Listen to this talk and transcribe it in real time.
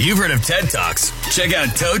You've heard of TED Talks. Check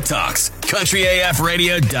out Toad Talks,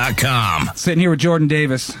 countryafradio.com. Sitting here with Jordan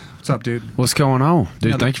Davis. What's up, dude? What's going on?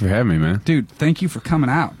 Dude, thank you for having me, man. Dude, thank you for coming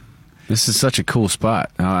out. This is such a cool spot.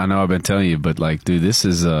 I know I've been telling you, but like, dude, this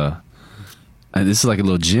is like a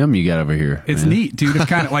little gym you got over here. It's neat, dude. It's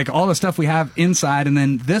kind of like all the stuff we have inside, and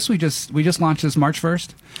then this we just launched this March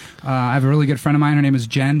 1st. I have a really good friend of mine. Her name is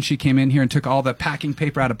Jen. She came in here and took all the packing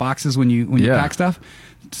paper out of boxes when you pack stuff,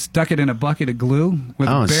 stuck it in a bucket of glue with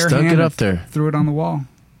a bare stuck hand, it up there, threw it on the wall.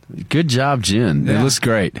 Good job, Jen. Yeah. It looks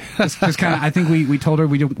great. Just kind of, I think we told her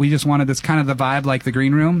we just wanted this kind of the vibe like the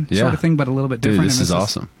green room sort of thing, but a little bit different. Dude, this is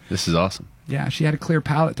awesome. This is awesome. Yeah, she had a clear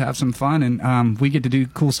palette to have some fun, and we get to do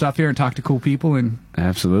cool stuff here and talk to cool people. And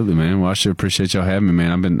absolutely, man. Well, I sure appreciate y'all having me,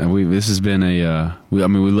 man. This has been we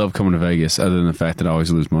love coming to Vegas, other than the fact that I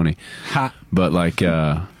always lose money. But like,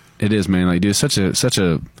 it is, man. Like, dude, such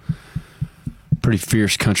a pretty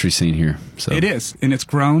fierce country scene here. So it is, and it's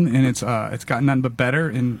grown, and it's gotten nothing but better.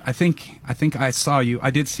 And I think I saw you.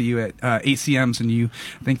 I did see you at ACMs, and I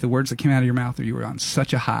think the words that came out of your mouth are you were on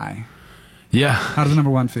such a high. Yeah. How does the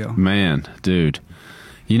 #1 feel? Man, dude,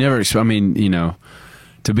 you never. I mean,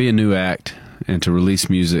 to be a new act and to release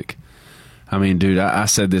music. I mean, dude, I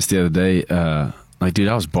said this the other day. Like, dude,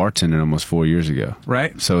 I was bartending almost 4 years ago.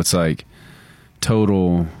 Right. So it's like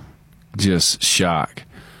total, just shock.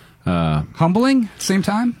 Humbling, same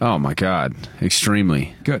time. Oh my God,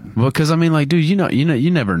 extremely good. Well, because I mean, like, dude, you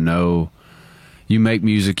never know. You make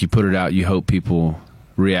music, you put it out, you hope people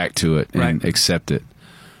react to it and accept it,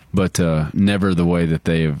 but never the way that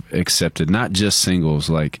they have accepted. Not just singles,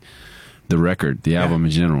 like the record, the album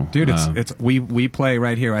in general. Dude, it's we play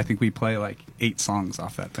right here. I think we play like 8 songs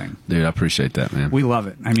off that thing. Dude, I appreciate that, man. We love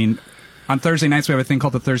it. I mean, on Thursday nights we have a thing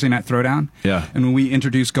called the Thursday Night Throwdown. Yeah. And when we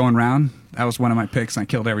introduced Going Round, that was one of my picks, and I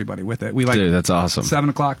killed everybody with it. Dude, that's awesome. 7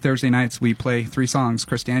 o'clock Thursday nights, we play 3 songs.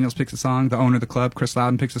 Chris Daniels picks a song, the owner of the club, Chris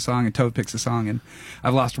Loudon picks a song, and Toad picks a song. And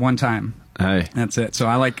I've lost one time. Hey. That's it. So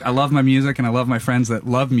I love my music, and I love my friends that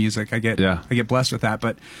love music. I get blessed with that.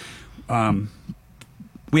 But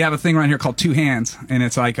we have a thing around here called Two Hands, and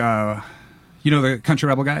it's like, the Country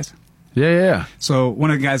Rebel guys? Yeah. So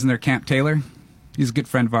one of the guys in there, Camp Taylor, he's a good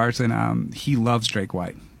friend of ours, and he loves Drake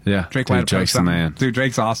White. Yeah, Drake dude, White. Drake's the man. Dude,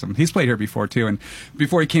 Drake's awesome. He's played here before too, and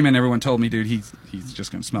before he came in, everyone told me, dude, he's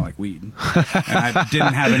just gonna smell like weed. And I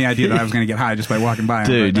didn't have any idea that I was gonna get high just by walking by him.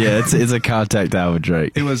 Dude, yeah, it's a contact out with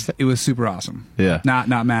Drake. It was super awesome. Yeah,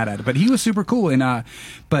 not mad at it, but he was super cool. And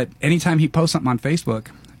but anytime he posts something on Facebook,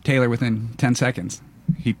 Taylor within 10 seconds.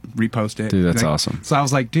 He reposted it. Dude, that's awesome. So I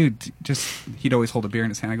was like, dude, he'd always hold a beer in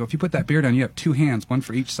his hand. I go, if you put that beer down, you have 2 hands, one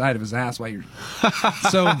for each side of his ass while you're.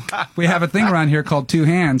 So we have a thing around here called Two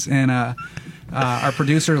Hands, and our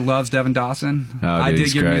producer loves Devin Dawson. I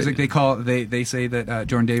dig your music. They say that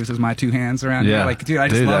Jordan Davis is my 2 hands around here. Like, dude, I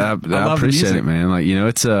just love I appreciate it, man. Like,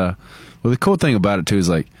 it's well, the cool thing about it too is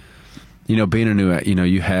like, being a new act,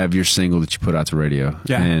 you have your single that you put out to radio,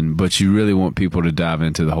 but you really want people to dive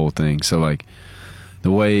into the whole thing. So like, the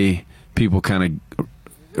way people kind of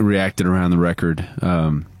reacted around the record, I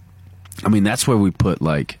mean, that's where we put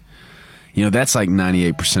like, that's like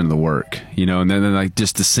 98% of the work, and then like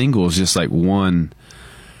just the single is just like one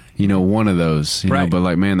of those, know, but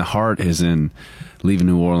like, man, the heart is in Leaving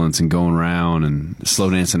New Orleans and Going Round and Slow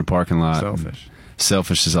Dance in the Parking Lot.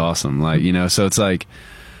 Selfish is awesome. Like, so it's like,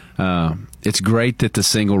 it's great that the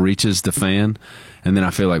single reaches the fan, and then I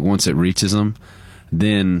feel like once it reaches them,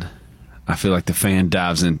 then I feel like the fan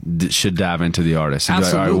should dive into the artist. And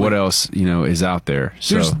Absolutely. Be like, all right, what else, is out there?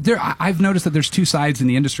 So I've noticed that there's 2 sides in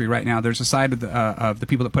the industry right now. There's a side of the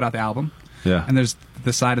people that put out the album, and there's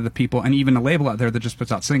the side of the people, and even a label out there that just puts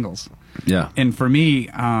out singles. Yeah. And for me,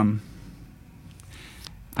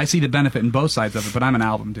 I see the benefit in both sides of it, but I'm an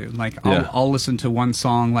album dude. Like, I'll listen to one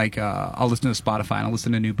song, like I'll listen to Spotify and I'll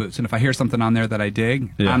listen to New Boots, and if I hear something on there that I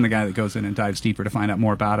dig, I'm the guy that goes in and dives deeper to find out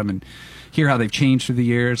more about them and hear how they've changed through the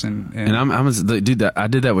years. And dude, I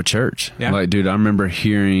did that with Church. Yeah. Like, dude, I remember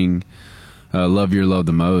hearing "Love Your Love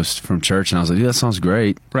the Most" from Church, and I was like, dude, that sounds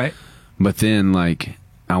great. Right. But then, like,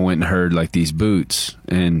 I went and heard like These Boots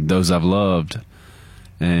and Those I've Loved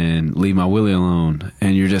and Leave My Willie Alone,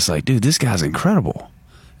 and you're just like, dude, this guy's incredible.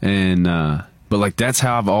 And but like, that's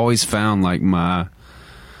how I've always found like my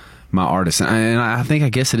artists, and I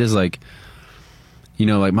guess it is like,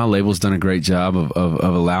 like my label's done a great job of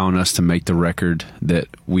allowing us to make the record that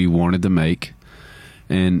we wanted to make,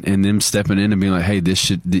 and them stepping in and being like, hey, this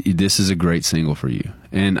is a great single for you.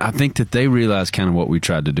 And I think that they realize kind of what we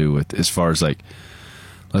tried to do with, as far as like,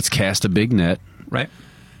 let's cast a big net, right,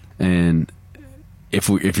 and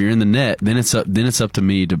if you're in the net, then it's up to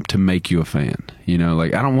me to make you a fan. You know,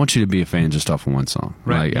 like I don't want you to be a fan just off of one song.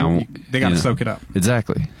 Right. Like, they got to soak it up.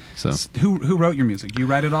 Exactly. So who wrote your music? Do you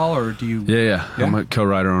write it all, or do you? Yeah. I'm a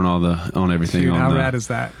co-writer on everything. Dude, how rad is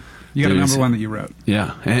that? You got a number one that you wrote.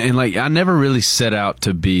 Yeah, and like I never really set out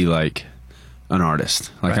to be like an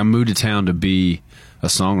artist. Like I moved to town to be a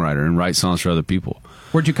songwriter and write songs for other people.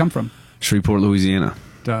 Where'd you come from? Shreveport, Louisiana.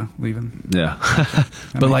 Leaving. Yeah.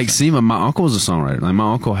 But like, sense. See, my uncle was a songwriter. Like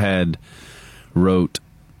my uncle wrote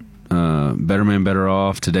Better Man, Better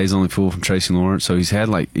Off, Today's Only Fool from Tracy Lawrence. So he's had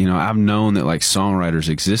like, you know, I've known that like songwriters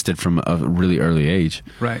existed from a really early age.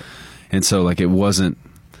 Right. And so like it wasn't,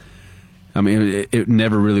 I mean, it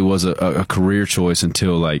never really was a career choice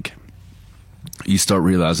until like you start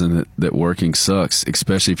realizing that working sucks,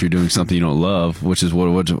 especially if you're doing something you don't love, which is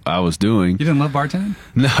what I was doing. You didn't love bartending?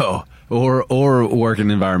 No. Or working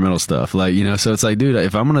environmental stuff, like, you know. So it's like, dude,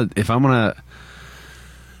 if I'm gonna,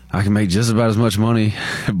 I can make just about as much money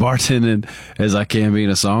bartending as I can being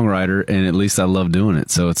a songwriter, and at least I love doing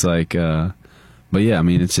it. So it's like, but yeah, I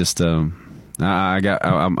mean, it's just,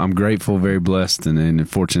 I'm grateful, very blessed, and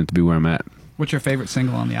fortunate to be where I'm at. What's your favorite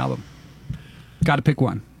single on the album? Got to pick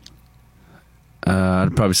one.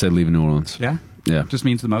 I'd probably say "Leaving New Orleans." Yeah, yeah, just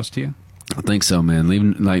means the most to you. I think so, man.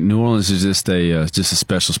 Leaving, like, New Orleans is just a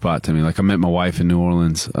special spot to me. Like, I met my wife in New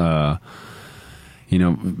Orleans. You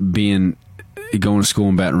know, going to school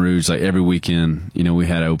in Baton Rouge, like every weekend, you know, we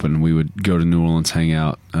had open. We would go to New Orleans, hang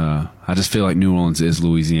out. I just feel like New Orleans is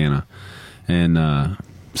Louisiana, and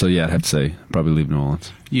so yeah, I'd have to say probably leave New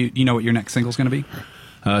Orleans. You know what your next single's going to be?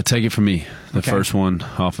 Take It From Me, the first one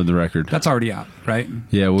off of the record. That's already out, right?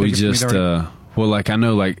 Yeah, well, we just. Well, like I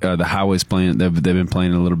know, like the Highway's playing. They've been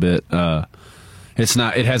playing a little bit. It's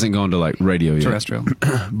not. It hasn't gone to like radio yet. Terrestrial.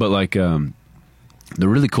 But like the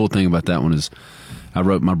really cool thing about that one is,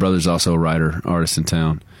 my brother's also a writer, artist in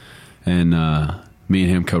town, and me and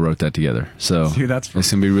him co-wrote that together. So dude, it's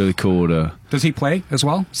gonna be really cool to. Does he play as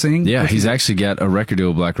well? Sing? Yeah, he's actually got a record deal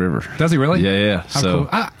with Black River. Does he really? Yeah. How cool.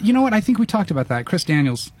 You know what? I think we talked about that. Chris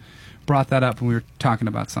Daniels brought that up when we were talking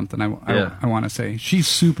about something. I want to say she's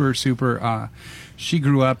super. She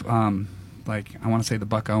grew up like I want to say the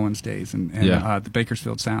Buck Owens days and the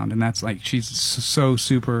Bakersfield sound, and that's like she's so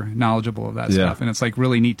super knowledgeable of that stuff, and it's like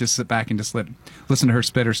really neat to sit back and just listen to her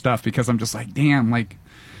spit her stuff, because I'm just like, damn, like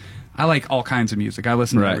I like all kinds of music. I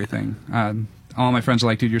listen to everything. All my friends are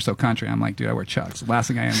like, dude, you're so country. I'm like, dude, I wear Chucks. The last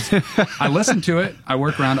thing I am is I listen to it. I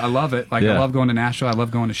work around. I love it. Like I love going to Nashville. I love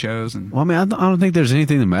going to shows. And well, I mean, I don't think there's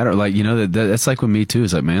anything that matter. Like, you know, that's like with me too.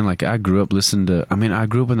 It's like, man, like I grew up listening to. I mean, I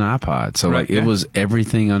grew up with an iPod, so like it was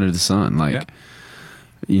everything under the sun. Like,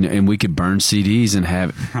 you know, and we could burn CDs and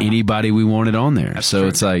have anybody we wanted on there. That's so true.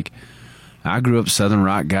 It's like, I grew up Southern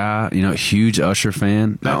rock guy. You know, huge Usher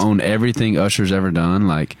fan. I own everything Usher's ever done.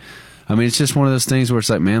 Like, I mean, it's just one of those things where it's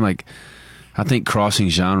like, man, like. I think crossing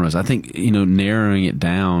genres. I think, you know, narrowing it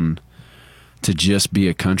down to just be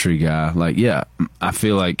a country guy. Like, yeah, I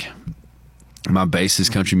feel like my base is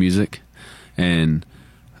country music, and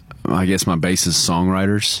I guess my base is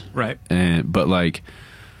songwriters. Right. But like,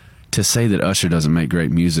 to say that Usher doesn't make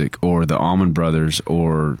great music, or the Allman Brothers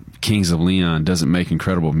or Kings of Leon doesn't make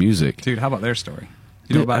incredible music. Dude, how about their story?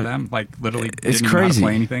 You know about them? Like, literally, it's didn't crazy. Know how to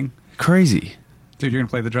play anything. Crazy. Dude, you're going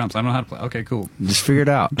to play the drums. I don't know how to play. Okay, cool. Just figure it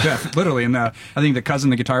out. Yeah, literally. And I think the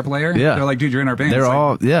cousin, the guitar player, they're like, dude, you're in our band. They're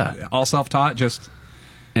all, all self-taught, just.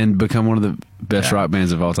 And become one of the best rock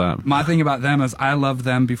bands of all time. My thing about them is I loved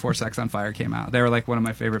them before Sex on Fire came out. They were like one of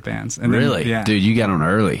my favorite bands. And really? Then, Dude, you got on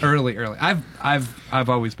early. Early. I've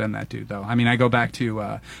always been that dude, though. I mean, I go back to,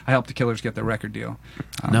 I helped the Killers get their record deal.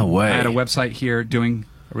 No way. I had a website here doing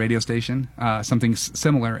a radio station, something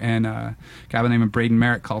similar, and a guy by the name of Braden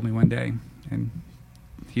Merritt called me one day, and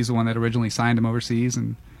he's the one that originally signed him overseas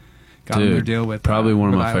and got him their deal with. Probably one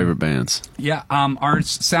of my Island. favorite bands. Yeah, our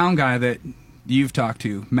sound guy that you've talked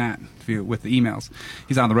to, Matt, with the emails,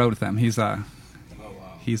 he's on the road with them. He's their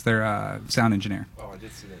sound engineer. Oh, I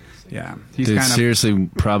did see that. Yeah, he's Dude, kind of seriously,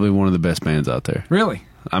 probably one of the best bands out there. Really.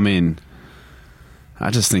 I mean,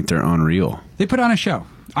 I just think they're unreal. They put on a show.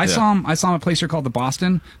 I saw him at a place here called the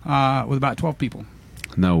Boston with about 12 people.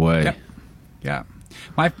 No way. Yep. Yeah.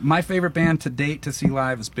 My favorite band to date to see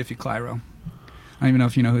live is Biffy Clyro. I don't even know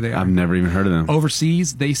if you know who they are. I've never even heard of them.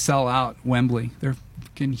 Overseas, they sell out Wembley. They're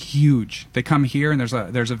fucking huge. They come here, and there's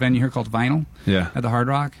a venue here called Vinyl at the Hard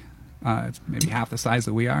Rock. It's maybe half the size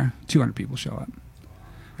that we are. 200 people show up.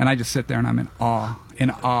 And I just sit there, and I'm in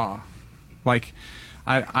awe. Like,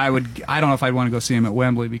 I don't know if I'd want to go see them at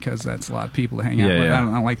Wembley because that's a lot of people to hang out with. Yeah. I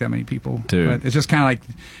don't like that many people. Dude. But it's just kind of like,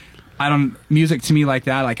 I don't music to me like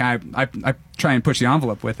that. Like I try and push the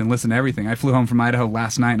envelope with and listen to everything. I flew home from Idaho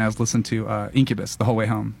last night and I was listening to Incubus the whole way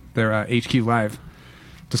home. Their HQ Live,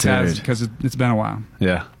 just because it's been a while.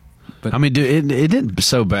 Yeah, but I mean, dude, it didn't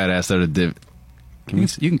so badass that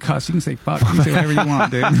you can cuss, you can say fuck, you can say whatever you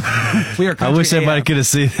want, dude. We are. I wish everybody could have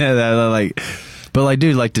seen that. Like, but like,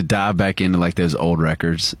 dude, like to dive back into like those old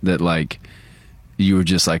records that like you were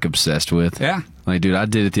just like obsessed with. Yeah. Like, dude, I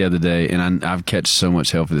did it the other day, and I've catch so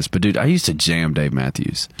much hell for this. But dude, I used to jam Dave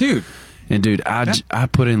Matthews, dude. And dude, I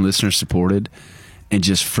put in listener supported, and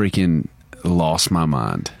just freaking lost my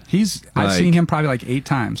mind. I've seen him probably like 8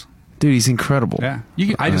 times. Dude, he's incredible. Yeah,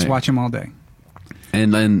 I just watch him all day.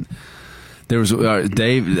 And then there was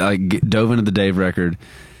Dave. Like dove into the Dave record,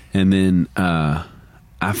 and then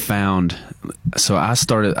I found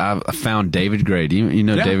David Gray. Do you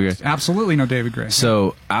know David Gray? Absolutely know David Gray.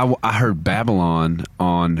 So I heard Babylon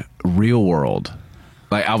on Real World.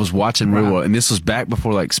 Like I was watching Real World, and this was back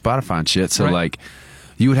before like Spotify and shit. So like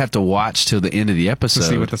you would have to watch till the end of the episode to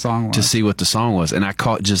see what the song was. And I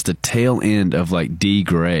caught just the tail end of like D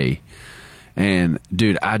Gray. And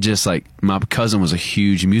dude, I just like, my cousin was a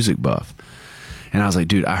huge music buff. And I was like,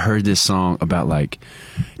 dude, I heard this song about like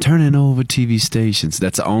turning over TV stations.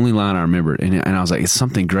 That's the only line I remembered. And I was like, it's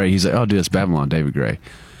something Gray. He's like, oh, dude, it's Babylon, David Gray.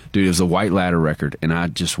 Dude, it was a White Ladder record. And I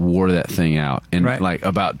just wore that thing out. And like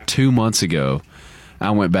about 2 months ago, I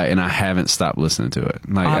went back and I haven't stopped listening to it.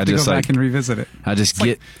 Like I'll have to go back and revisit it. I just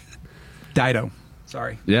get like Dido.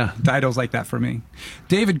 Sorry. Yeah. Dido's like that for me.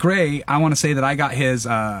 David Gray, I want to say that I got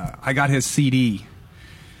his CD.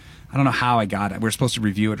 I don't know how I got it. We were supposed to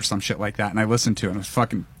review it or some shit like that, and I listened to it, and it was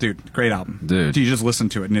fucking, dude, great album. Dude. You just listen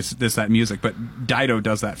to it, and it's that music. But Dido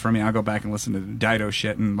does that for me. I'll go back and listen to Dido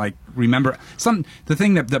shit and, like, remember. The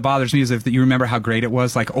thing that bothers me is if you remember how great it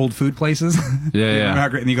was, like, old food places. Yeah, how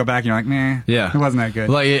great, and you go back and you're like, nah, yeah, it wasn't that good.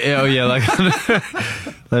 Like, oh, yeah, like,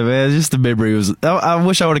 like man, just the memory was, I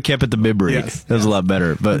wish I would have kept it the memory. Yes, that was a lot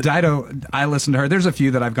better. But Dido, I listened to her. There's a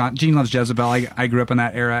few that I've got. Gene Loves Jezebel. I grew up in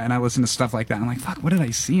that era, and I listened to stuff like that. I'm like, fuck, what did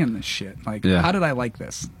I see in this shit? Like, how did I like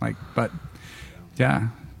this? Like, but yeah,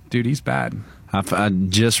 dude, he's bad. I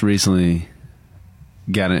just recently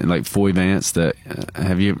got it like Foy Vance.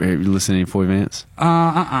 Have you listened to any Foy Vance?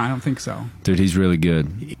 I don't think so. Dude, he's really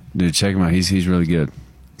good. Dude, check him out. He's really good.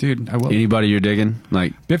 Dude, I will. Anybody you're digging?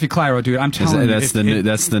 Like Biffy Clyro, dude. I'm telling you,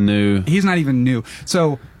 that's the new. He's not even new.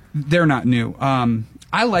 So they're not new.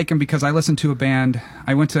 I like him because I listened to a band.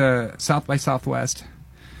 I went to South by Southwest,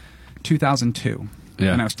 2002.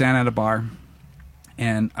 Yeah. And I was standing at a bar,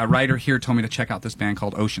 and a writer here told me to check out this band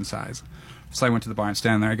called Ocean Size. So I went to the bar and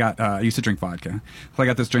standing there. I used to drink vodka. So I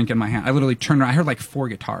got this drink in my hand. I literally turned around. I heard like 4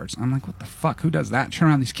 guitars. I'm like, what the fuck? Who does that? Turn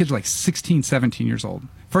around. These kids are like 16, 17 years old.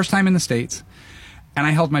 First time in the States. And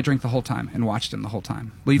I held my drink the whole time and watched him the whole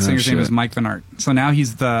time. Lead singer's name is Mike Van Aert. So now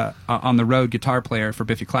he's the on the road guitar player for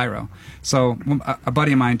Biffy Clyro. So a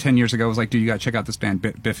buddy of mine 10 years ago was like, dude, you got to check out this band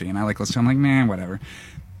Biffy. And I like listened to him. I'm like, man, whatever.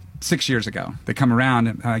 6 years ago, they come around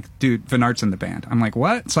and I'm like, dude, Van Aert's in the band. I'm like,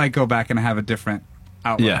 what? So I go back and I have a different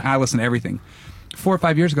outlook. Yeah. I listen to everything. 4 or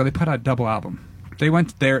 5 years ago, they put out a double album. They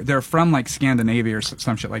went they're from like Scandinavia or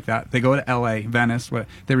some shit like that. They go to LA, Venice,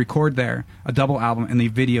 they record there a double album and they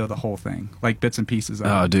video the whole thing, like bits and pieces of it.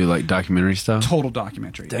 Oh, dude, like documentary stuff? Total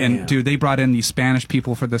documentary. Damn. And dude, they brought in these Spanish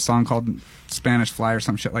people for this song called Spanish Fly or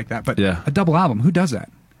some shit like that. But yeah. A double album, who does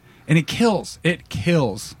that? And it kills. It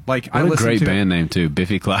kills. Like what a great band name too,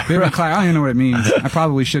 Biffy Clyro. Biffy Clyro. I don't even know what it means. I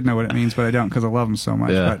probably should know what it means, but I don't because I love them so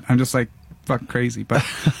much. Yeah. But I'm just like fucking crazy. But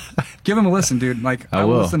give them a listen, dude. Like I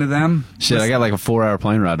will listen to them. Shit, I got like a 4-hour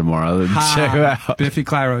plane ride tomorrow. Check them out. Biffy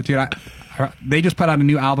Clyro, dude. They just put out a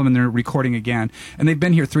new album and they're recording again. And they've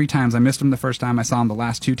been here 3 times. I missed them the first time. I saw them the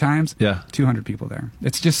last 2 times. Yeah. 200 people there.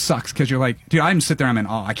 It just sucks because you're like, dude, I can sit there. I'm in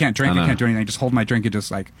awe. I can't drink. I can't do anything. I just hold my drink and just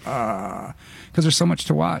like, because there's so much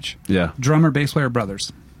to watch. Yeah. Drummer, bass player,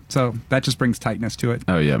 brothers. So that just brings tightness to it.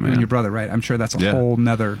 Oh yeah, man. And your brother, right? I'm sure that's a whole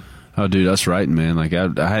nother. Oh, dude, that's right, man. Like,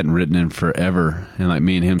 I hadn't written in forever, and like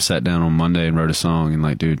me and him sat down on Monday and wrote a song, and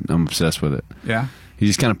like, dude, I'm obsessed with it. Yeah. You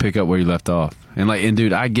just kind of pick up where you left off, and like, and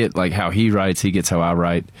dude, I get like how he writes, he gets how I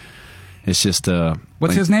write. It's just what's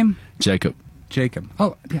like, his name? Jacob.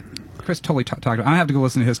 Oh yeah, Chris totally talked about it. I have to go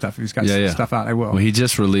listen to his stuff. If he's got stuff out, I will. Well, he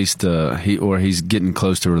just released he's getting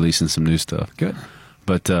close to releasing some new stuff. Good.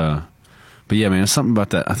 But yeah, man, it's something about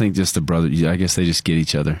that. I think just the brother. I guess they just get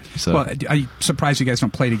each other. So, well, I'm surprised you guys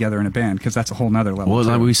don't play together in a band because that's a whole nother level. Well, too.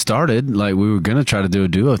 like we started, like we were gonna try to do a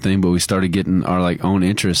duo thing, but we started getting our like own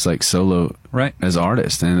interests, like solo, right, as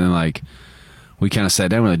artists, and then like we kind of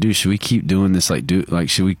sat down. We're like, dude, should we keep doing this?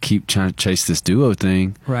 Should we keep trying to chase this duo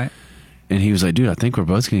thing? Right. and he was like, dude, I think we're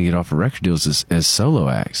both going to get off of record deals as solo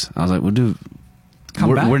acts. I was like, well, dude,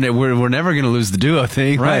 we're never going to lose the duo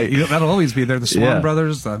thing. Right. Like, That'll always be there. The Swan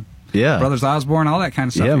Brothers, the Brothers Osborne, all that kind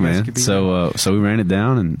of stuff. Yeah, man. So we ran it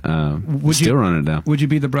down, and still running it down. Would you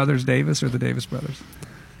be the Brothers Davis or the Davis Brothers?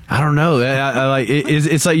 I don't know. I like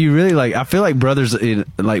it's like you really like. I feel like Brothers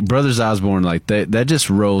Osborne, like that just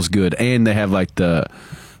rolls good, and they have like the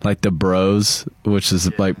bros, which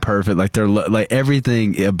is like perfect. Like they're like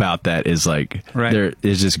everything about that is like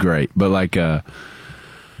is just great. But like I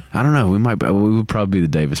don't know. We would probably be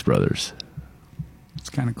the Davis Brothers. It's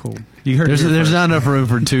kind of cool. You heard there's not enough room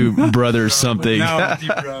for two brothers something. No, two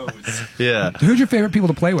bros. Yeah. Who's your favorite people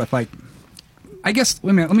to play with? Like, I guess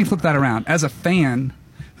let me flip that around. As a fan,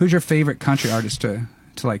 who's your favorite country artist to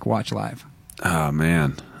like watch live? Oh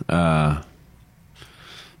man,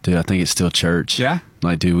 dude, I think it's still Church. Yeah.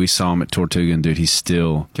 Like, dude, we saw him at Tortuga, and dude, he's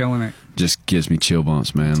still killing it. Just gives me chill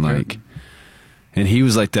bumps, man. That's like, good. And he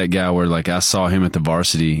was like that guy where like I saw him at the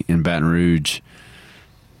Varsity in Baton Rouge.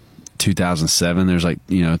 2007, there's like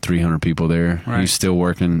 300 people there. Right. He's still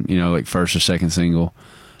working, like first or second single.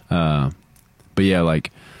 But yeah,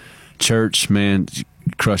 like Church, man,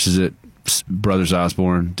 crushes it. Brothers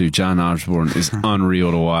Osborne, dude, John Osborne is unreal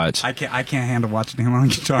to watch. I can't handle watching him on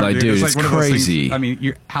guitar. Like, dude, it's crazy. I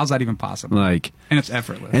mean, how's that even possible? Like, and it's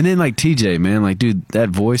effortless. And then like TJ, man, like, dude, that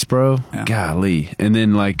voice, bro, golly. And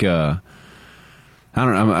then like, I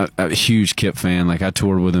don't know, I'm a huge Kip fan. Like, I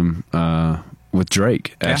toured with him. With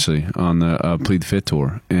Drake, actually, on the Plead the Fifth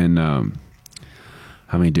tour. And,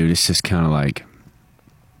 I mean, dude, it's just kind of like,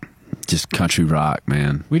 just country rock,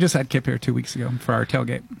 man. We just had Kip here 2 weeks ago for our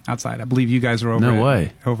tailgate outside. I believe you guys were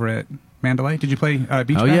over at Mandalay. Did you play Beach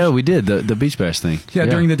Bash? Oh, yeah, we did, the Beach Bash thing. Yeah,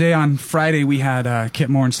 during the day on Friday, we had Kip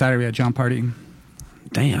Moore, and Saturday we had John Party.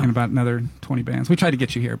 Damn. And about another 20 bands. We tried to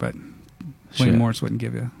get you here, but William Morris wouldn't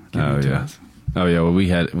give you to us. Oh, yeah, well, we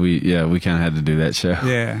kind of had to do that show.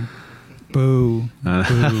 Yeah. Boo.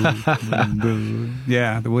 Boo. Boo.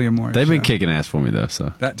 Yeah, the William Morris. They've been kicking ass for me, though.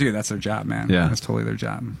 So that's their job, man. Yeah. That's totally their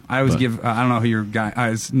job. I always I don't know who your guy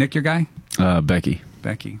is. Nick your guy? Becky.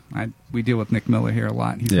 We deal with Nick Miller here a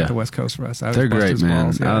lot. He's at the West Coast for us. They're great,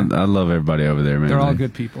 man. I love everybody over there, man. They're all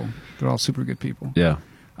good people. They're all super good people. Yeah.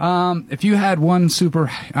 If you had one super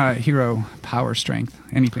hero power strength,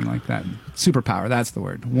 anything like that, superpower, that's the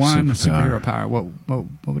word. One superhero power, what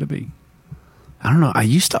would it be? I don't know. I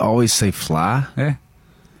used to always say fly. Yeah.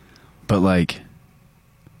 But like,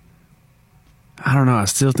 I don't know. I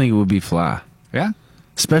still think it would be fly. Yeah.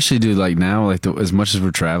 Especially, dude, like now, like as much as we're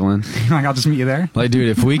traveling. Like, I'll just meet you there. Like, dude,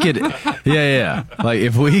 if we could, yeah. Like,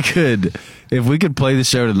 if we could play the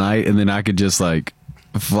show tonight, and then I could just like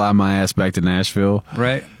fly my ass back to Nashville,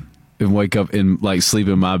 right, and wake up and like sleep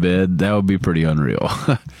in my bed, that would be pretty unreal.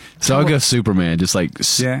 So I'll go Superman, just like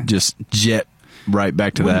just jet right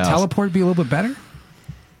back to the house. Would teleport be a little bit better?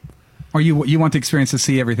 Or you want the experience to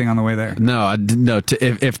see everything on the way there? No,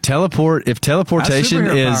 if teleportation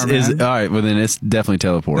is all right, well then it's definitely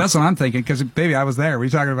teleport. That's what I'm thinking, because baby, I was there. What are you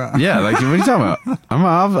talking about? Yeah, like what are you talking about?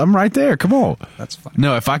 I'm right there. Come on. That's fine.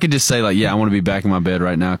 No, if I could just say like, yeah, I want to be back in my bed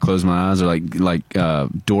right now, close my eyes, or like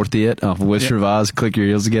Dorothy it off of Wizard of Oz, click your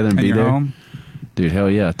heels together and be there. Home. Dude, hell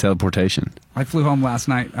yeah, teleportation. I flew home last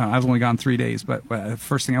night. I've only gone 3 days, but the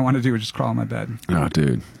first thing I wanted to do was just crawl in my bed. Oh,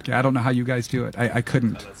 dude. Yeah, I don't know how you guys do it. I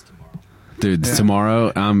couldn't. Dude,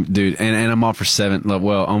 tomorrow, dude, and I'm off for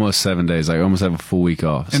almost 7 days. Like, I almost have a full week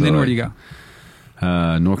off. And then where do you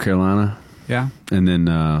go? North Carolina. Yeah. And then,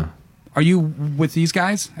 are you with these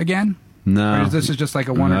guys again? No. Or this is just like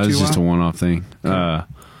a one or two? It's just a one-off thing. Cool.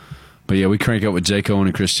 But yeah, we crank up with Jay Cohen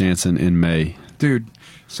and Chris Jansen in May. Dude,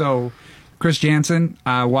 so Chris Jansen,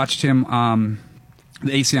 I watched him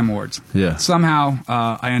the ACM Awards. Yeah. Somehow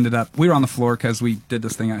I ended up, we were on the floor because we did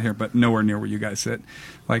this thing out here, but nowhere near where you guys sit,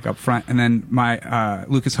 like up front. And then my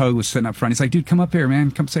Lucas Hogue was sitting up front. He's like, dude, come up here,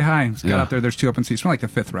 man. Come say hi. Got up there. There's 2 open seats. We're like the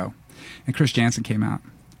 5th row. And Chris Jansen came out.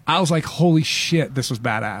 I was like, holy shit, this was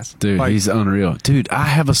badass. Dude, like, he's unreal. Dude, I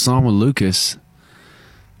have a song with Lucas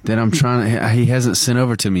that I'm trying to, he hasn't sent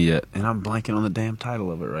over to me yet. And I'm blanking on the damn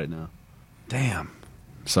title of it right now. Damn.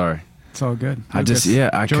 Sorry. It's all good.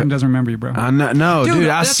 Jordan doesn't remember you, bro. No, dude,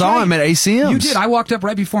 I saw him at ACM. You did. I walked up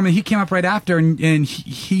right before him, and he came up right after, and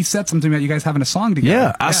he said something about you guys having a song together.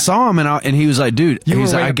 Yeah, I saw him, and he was like, dude,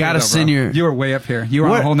 he's like, I gotta send you. You were way up here. You were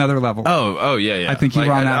on a whole nother level. Oh, yeah. I think you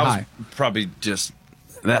were on that high. Probably just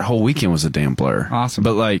that whole weekend was a damn blur. Awesome.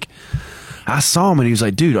 But like, I saw him, and he was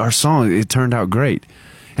like, dude, our song, it turned out great.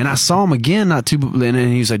 And I saw him again, and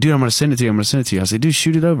he was like, dude, I'm gonna send it to you. I was like, dude,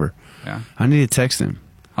 shoot it over. Yeah. I need to text him.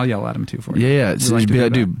 I'll yell at him too for you. Yeah. So be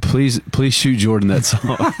like, dude, please shoot Jordan that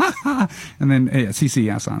song. And then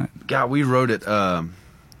CCS on it. God, we wrote it. Because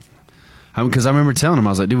I remember telling him,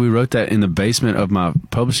 I was like, dude, we wrote that in the basement of my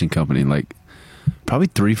publishing company, like probably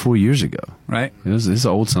 3-4 years ago. Right. It's an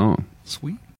old song. Sweet.